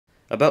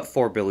About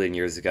 4 billion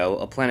years ago,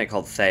 a planet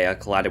called Theia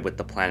collided with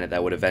the planet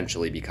that would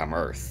eventually become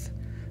Earth.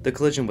 The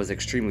collision was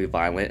extremely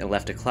violent and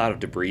left a cloud of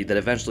debris that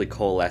eventually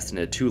coalesced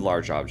into two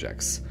large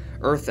objects,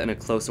 Earth and a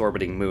close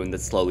orbiting moon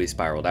that slowly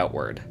spiraled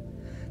outward.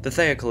 The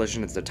Theia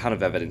collision has a ton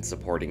of evidence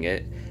supporting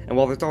it, and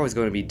while there's always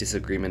going to be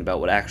disagreement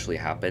about what actually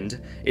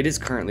happened, it is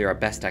currently our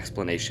best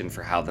explanation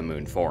for how the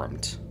moon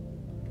formed.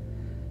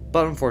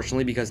 But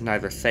unfortunately, because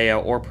neither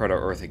Theia or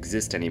Proto-Earth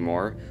exist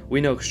anymore, we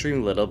know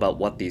extremely little about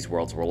what these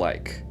worlds were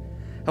like.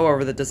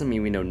 However, that doesn't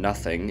mean we know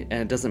nothing,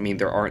 and it doesn't mean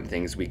there aren't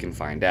things we can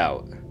find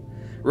out.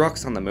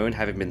 Rocks on the moon,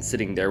 having been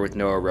sitting there with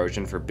no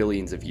erosion for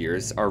billions of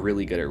years, are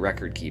really good at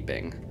record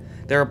keeping.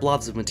 There are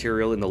blobs of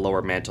material in the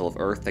lower mantle of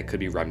Earth that could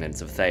be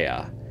remnants of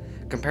Theia.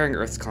 Comparing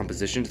Earth's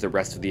composition to the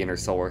rest of the inner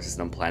solar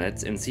system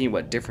planets and seeing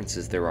what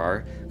differences there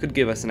are could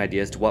give us an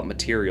idea as to what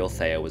material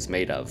Theia was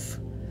made of.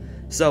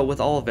 So,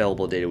 with all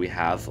available data we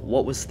have,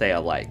 what was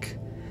Theia like?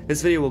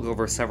 This video will go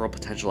over several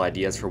potential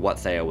ideas for what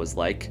Theia was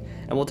like,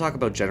 and we'll talk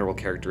about general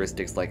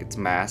characteristics like its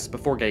mass,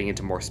 before getting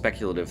into more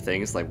speculative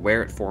things like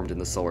where it formed in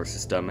the solar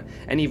system,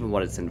 and even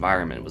what its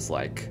environment was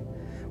like.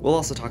 We'll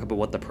also talk about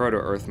what the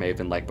Proto-Earth may have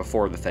been like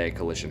before the Theia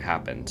collision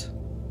happened.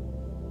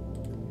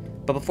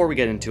 But before we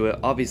get into it,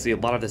 obviously a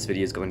lot of this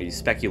video is going to be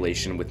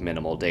speculation with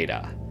minimal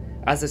data.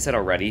 As I said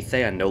already,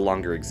 Theia no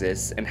longer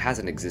exists, and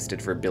hasn't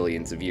existed for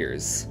billions of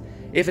years.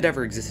 If it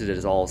ever existed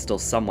at all is still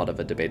somewhat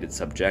of a debated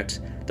subject,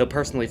 though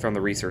personally from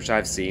the research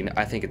I've seen,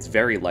 I think it's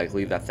very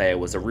likely that Theia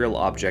was a real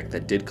object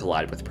that did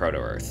collide with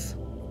Proto-Earth.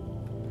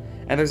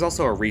 And there's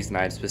also a reason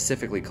I'm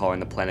specifically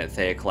calling the planet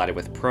Theia collided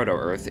with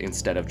Proto-Earth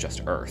instead of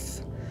just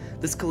Earth.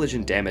 This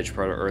collision damaged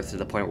Proto-Earth to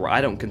the point where I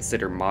don't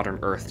consider modern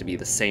Earth to be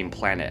the same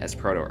planet as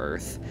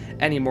Proto-Earth,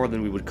 any more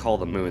than we would call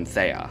the moon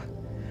Theia.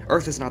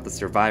 Earth is not the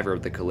survivor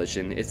of the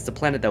collision, it's the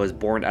planet that was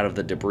born out of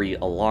the debris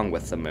along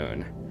with the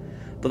moon.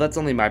 But that's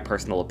only my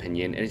personal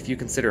opinion, and if you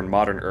consider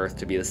modern Earth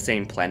to be the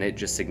same planet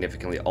just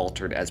significantly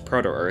altered as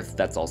Proto-Earth,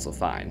 that's also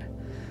fine.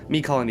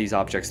 Me calling these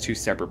objects two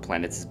separate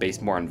planets is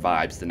based more on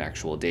vibes than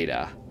actual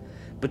data.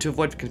 But to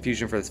avoid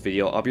confusion for this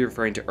video, I'll be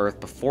referring to Earth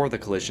before the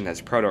collision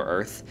as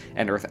Proto-Earth,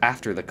 and Earth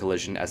after the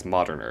collision as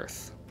modern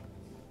Earth.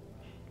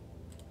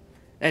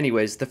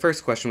 Anyways, the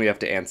first question we have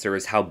to answer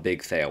is how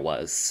big Theia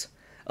was.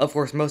 Of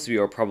course, most of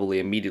you are probably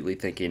immediately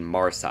thinking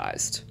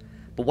Mars-sized.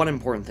 But one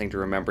important thing to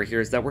remember here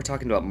is that we're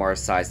talking about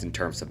Mars-sized in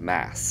terms of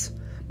mass.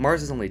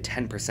 Mars is only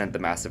 10% the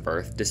mass of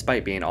Earth,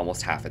 despite being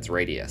almost half its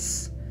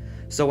radius.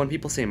 So when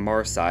people say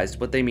Mars-sized,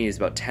 what they mean is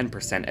about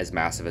 10% as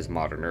massive as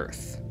modern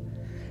Earth.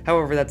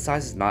 However, that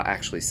size is not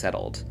actually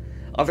settled.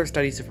 Other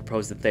studies have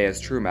proposed that Theia's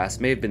true mass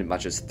may have been as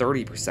much as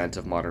 30%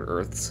 of modern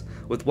Earth's,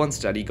 with one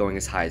study going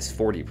as high as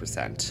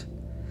 40%.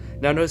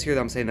 Now notice here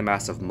that I'm saying the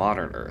mass of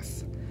modern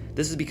Earth.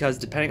 This is because,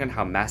 depending on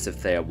how massive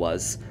Theia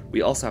was,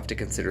 we also have to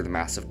consider the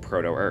mass of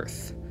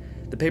Proto-Earth.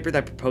 The paper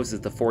that proposes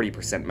the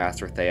 40% mass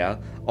for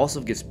Theia also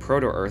gives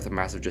Proto-Earth a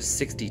mass of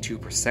just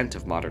 62%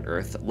 of modern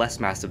Earth, less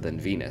massive than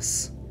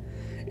Venus.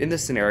 In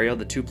this scenario,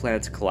 the two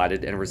planets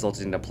collided and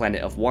resulted in a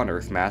planet of one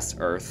Earth mass,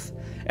 Earth,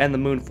 and the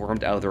moon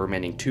formed out of the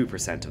remaining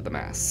 2% of the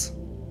mass.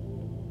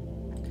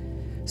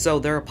 So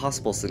there are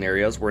possible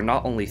scenarios where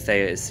not only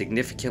Theia is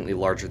significantly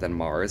larger than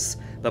Mars,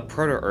 but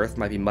Proto-Earth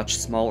might be much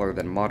smaller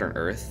than modern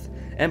Earth,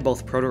 and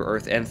both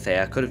Proto-Earth and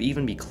Theia could have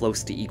even be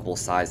close to equal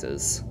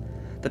sizes.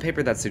 The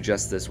paper that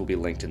suggests this will be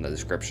linked in the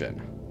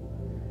description.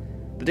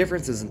 The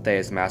differences in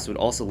Theia's mass would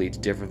also lead to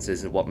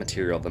differences in what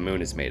material the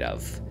moon is made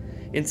of.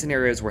 In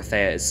scenarios where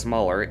Theia is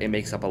smaller, it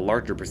makes up a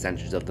larger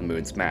percentage of the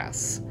moon's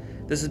mass.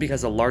 This is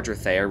because a larger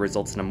Theia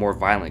results in a more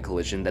violent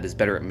collision that is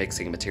better at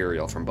mixing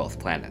material from both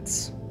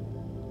planets.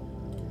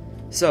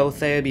 So,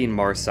 Theia being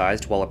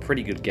Mars-sized, while a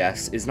pretty good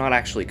guess, is not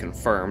actually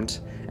confirmed,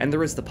 and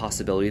there is the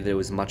possibility that it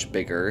was much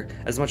bigger,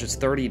 as much as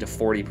 30 to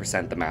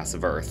 40% the mass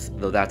of Earth,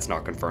 though that's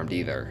not confirmed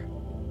either.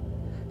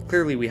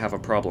 Clearly we have a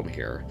problem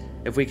here.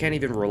 If we can't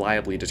even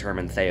reliably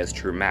determine Theia's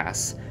true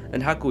mass,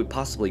 then how could we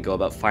possibly go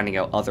about finding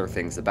out other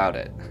things about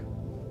it?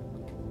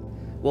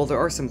 Well, there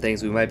are some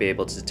things we might be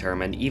able to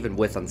determine even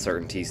with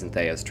uncertainties in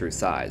Theia's true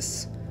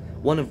size.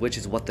 One of which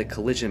is what the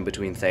collision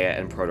between Theia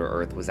and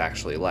Proto-Earth was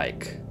actually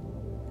like.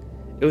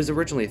 It was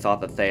originally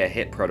thought that Theia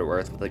hit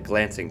Proto-Earth with a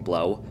glancing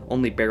blow,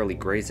 only barely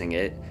grazing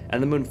it,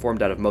 and the moon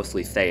formed out of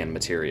mostly Theian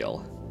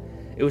material.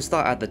 It was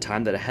thought at the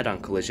time that a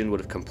head-on collision would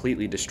have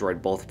completely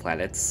destroyed both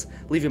planets,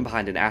 leaving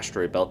behind an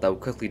asteroid belt that would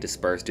quickly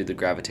disperse due to the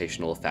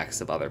gravitational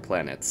effects of other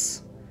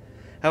planets.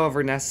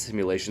 However, NASA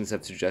simulations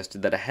have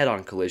suggested that a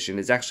head-on collision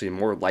is actually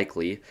more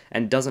likely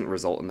and doesn't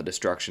result in the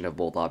destruction of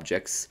both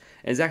objects,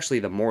 and is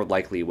actually the more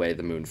likely way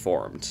the moon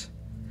formed.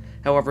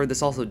 However,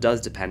 this also does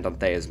depend on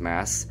Theia's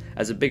mass,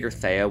 as a bigger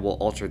Theia will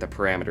alter the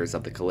parameters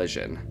of the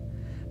collision.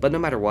 But no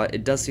matter what,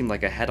 it does seem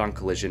like a head-on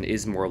collision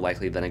is more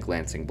likely than a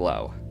glancing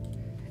blow.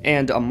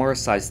 And a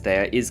Mars-sized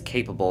Theia is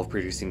capable of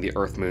producing the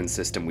Earth-Moon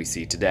system we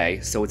see today,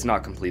 so it's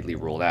not completely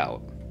ruled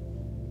out.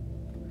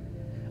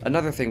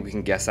 Another thing we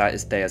can guess at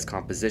is Theia's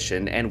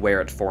composition and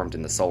where it formed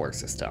in the solar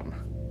system.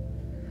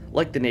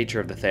 Like the nature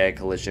of the Theia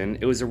collision,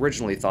 it was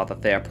originally thought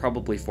that Theia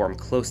probably formed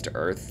close to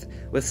Earth,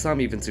 with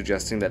some even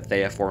suggesting that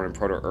Theia formed in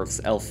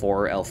Proto-Earth's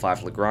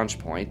L4-L5 Lagrange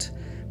point,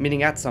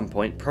 meaning at some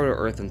point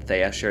Proto-Earth and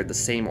Theia shared the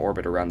same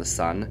orbit around the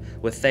Sun,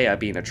 with Theia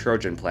being a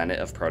Trojan planet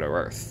of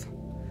Proto-Earth.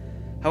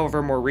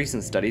 However, more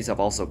recent studies have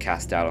also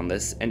cast doubt on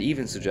this, and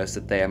even suggest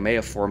that Theia may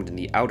have formed in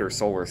the outer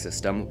solar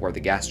system where the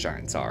gas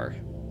giants are.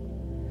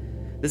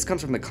 This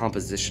comes from the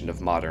composition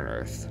of modern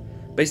Earth.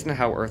 Based on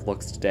how Earth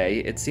looks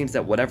today, it seems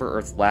that whatever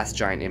Earth's last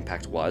giant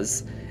impact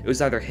was, it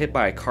was either hit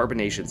by a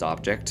carbonaceous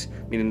object,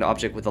 meaning an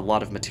object with a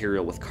lot of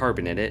material with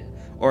carbon in it,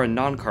 or a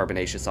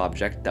non-carbonaceous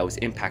object that was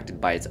impacted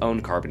by its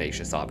own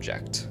carbonaceous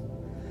object.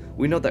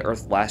 We know that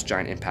Earth's last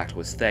giant impact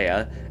was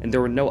Theia, and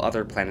there were no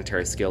other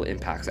planetary scale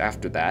impacts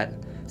after that,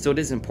 so it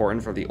is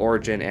important for the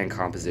origin and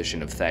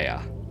composition of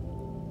Theia.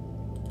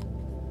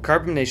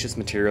 Carbonaceous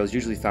material is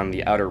usually found in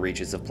the outer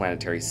reaches of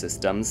planetary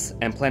systems,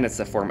 and planets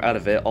that form out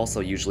of it also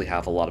usually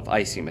have a lot of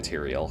icy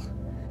material.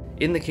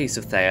 In the case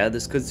of Theia,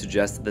 this could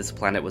suggest that this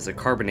planet was a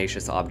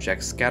carbonaceous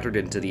object scattered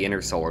into the inner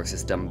solar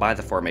system by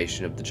the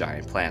formation of the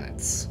giant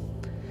planets.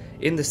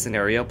 In this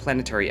scenario,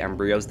 planetary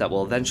embryos that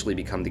will eventually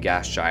become the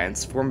gas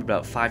giants form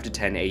about 5 to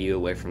 10 AU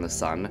away from the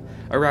Sun,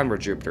 around where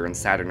Jupiter and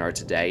Saturn are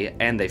today,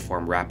 and they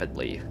form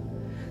rapidly.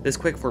 This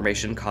quick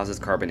formation causes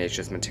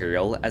carbonaceous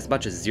material, as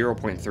much as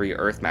 0.3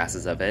 Earth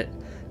masses of it,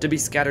 to be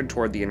scattered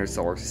toward the inner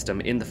solar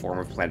system in the form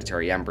of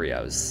planetary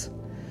embryos.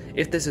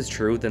 If this is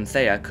true, then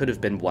Theia could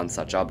have been one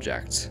such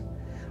object.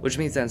 Which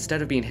means that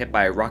instead of being hit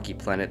by a rocky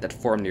planet that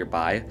formed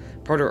nearby,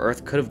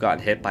 Proto-Earth could have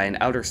gotten hit by an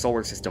outer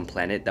solar system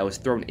planet that was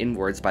thrown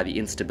inwards by the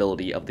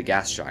instability of the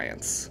gas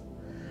giants.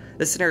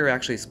 This scenario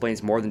actually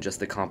explains more than just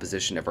the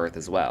composition of Earth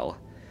as well.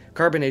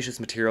 Carbonaceous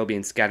material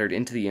being scattered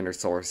into the inner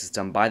solar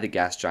system by the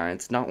gas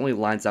giants not only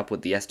lines up with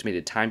the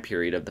estimated time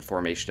period of the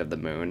formation of the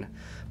Moon,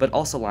 but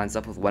also lines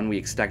up with when we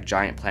expect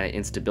giant planet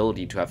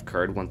instability to have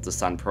occurred once the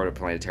Sun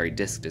protoplanetary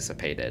disk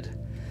dissipated.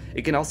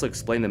 It can also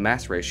explain the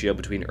mass ratio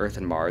between Earth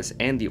and Mars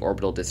and the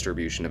orbital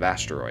distribution of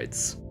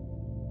asteroids.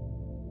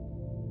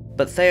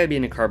 But Theia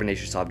being a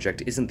carbonaceous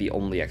object isn't the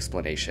only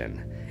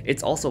explanation.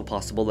 It's also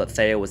possible that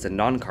Theia was a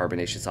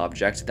non-carbonaceous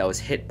object that was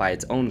hit by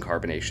its own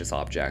carbonaceous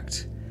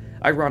object.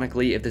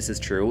 Ironically, if this is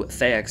true,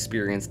 Theia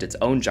experienced its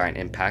own giant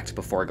impact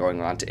before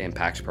going on to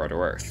impact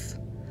Proto-Earth.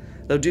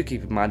 Though do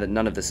keep in mind that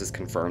none of this is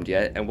confirmed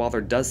yet, and while there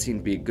does seem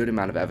to be a good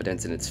amount of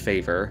evidence in its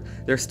favor,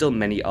 there are still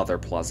many other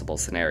plausible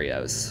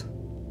scenarios.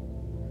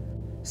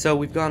 So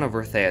we've gone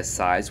over Theia's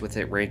size, with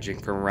it ranging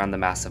from around the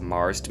mass of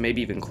Mars to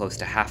maybe even close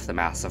to half the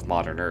mass of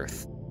modern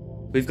Earth.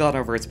 We've gone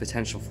over its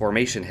potential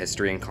formation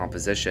history and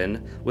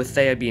composition, with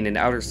Theia being an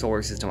outer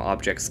solar system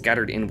object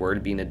scattered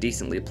inward being a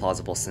decently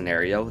plausible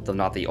scenario, though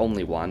not the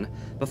only one,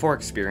 before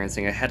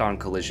experiencing a head-on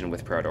collision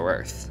with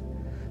Proto-Earth.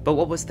 But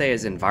what was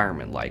Theia's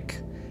environment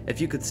like?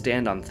 If you could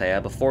stand on Theia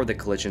before the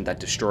collision that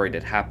destroyed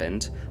it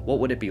happened, what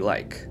would it be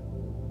like?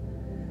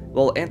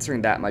 Well,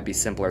 answering that might be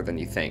simpler than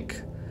you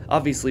think.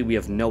 Obviously, we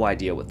have no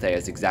idea what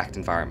Theia's exact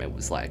environment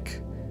was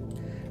like.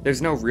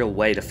 There's no real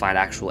way to find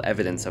actual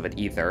evidence of it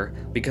either,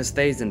 because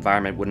Theia's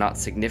environment would not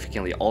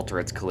significantly alter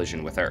its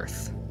collision with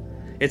Earth.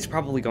 It's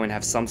probably going to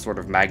have some sort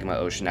of magma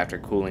ocean after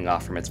cooling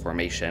off from its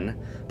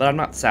formation, but I'm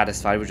not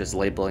satisfied with just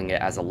labeling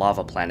it as a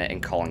lava planet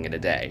and calling it a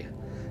day.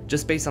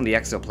 Just based on the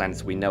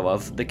exoplanets we know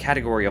of, the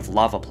category of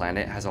lava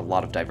planet has a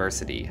lot of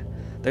diversity.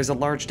 There's a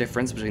large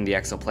difference between the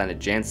exoplanet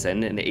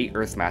Janssen, an 8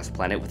 Earth mass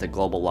planet with a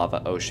global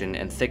lava ocean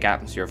and thick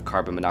atmosphere of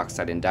carbon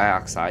monoxide and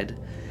dioxide,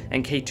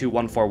 and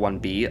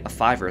K2141b, a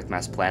 5 Earth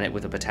mass planet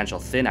with a potential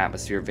thin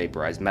atmosphere of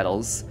vaporized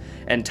metals,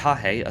 and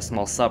Tahe, a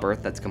small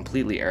sub-Earth that's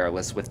completely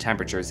airless with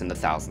temperatures in the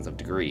thousands of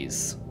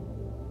degrees.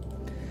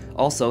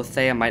 Also,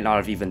 Theia might not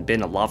have even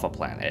been a lava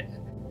planet.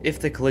 If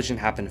the collision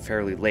happened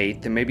fairly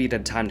late, then maybe it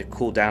had time to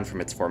cool down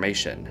from its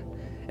formation.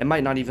 It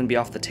might not even be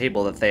off the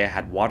table that Theia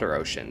had water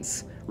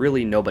oceans.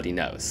 Really, nobody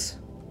knows.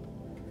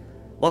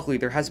 Luckily,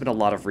 there has been a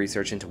lot of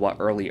research into what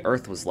early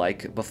Earth was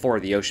like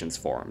before the oceans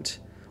formed.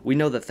 We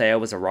know that Theia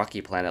was a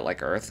rocky planet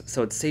like Earth,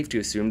 so it's safe to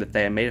assume that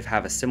Theia may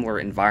have a similar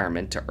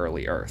environment to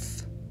early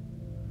Earth.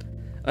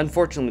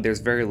 Unfortunately, there's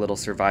very little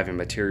surviving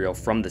material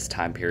from this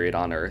time period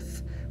on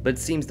Earth, but it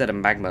seems that a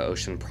magma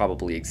ocean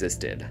probably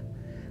existed.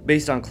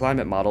 Based on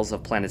climate models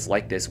of planets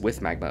like this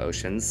with magma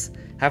oceans,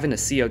 having a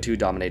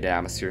CO2-dominated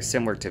atmosphere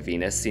similar to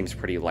Venus seems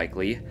pretty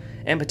likely,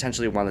 and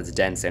potentially one that's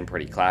dense and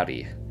pretty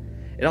cloudy.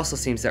 It also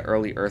seems that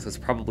early Earth was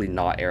probably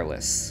not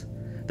airless.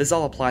 This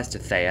all applies to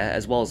Theia,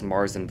 as well as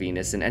Mars and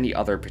Venus and any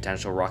other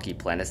potential rocky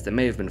planets that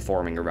may have been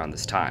forming around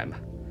this time.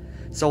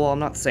 So while I'm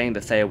not saying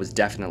that Theia was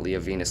definitely a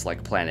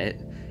Venus-like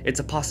planet, it's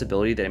a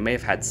possibility that it may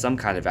have had some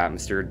kind of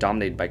atmosphere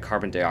dominated by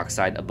carbon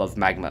dioxide above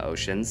magma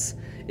oceans,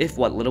 if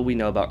what little we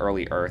know about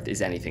early Earth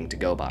is anything to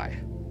go by.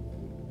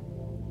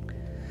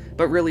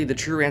 But really, the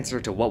true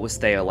answer to what was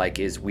Theia like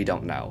is we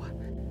don't know.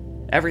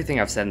 Everything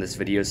I've said in this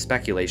video is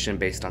speculation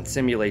based on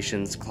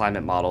simulations,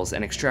 climate models,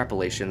 and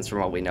extrapolations from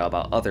what we know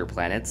about other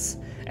planets,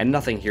 and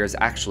nothing here is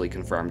actually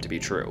confirmed to be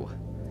true.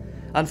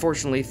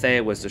 Unfortunately,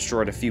 Theia was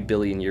destroyed a few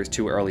billion years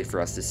too early for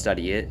us to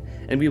study it,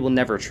 and we will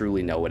never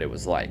truly know what it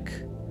was like.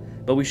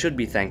 but we should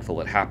be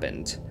thankful it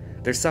happened.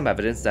 There's some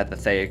evidence that the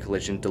Theia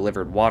collision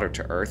delivered water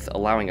to Earth,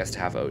 allowing us to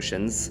have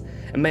oceans,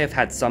 and may have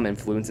had some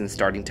influence in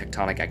starting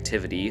tectonic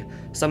activity,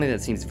 something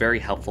that seems very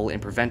helpful in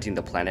preventing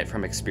the planet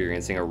from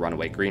experiencing a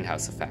runaway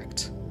greenhouse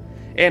effect.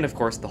 And of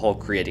course, the whole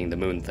creating the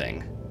moon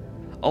thing.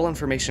 All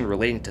information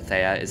relating to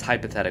Theia is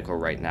hypothetical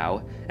right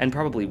now, and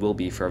probably will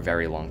be for a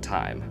very long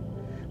time.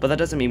 But that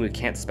doesn't mean we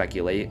can't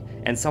speculate,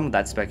 and some of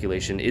that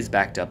speculation is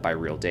backed up by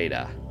real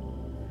data.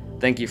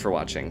 Thank you for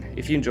watching.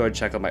 If you enjoyed,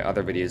 check out my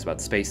other videos about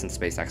space and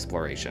space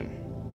exploration.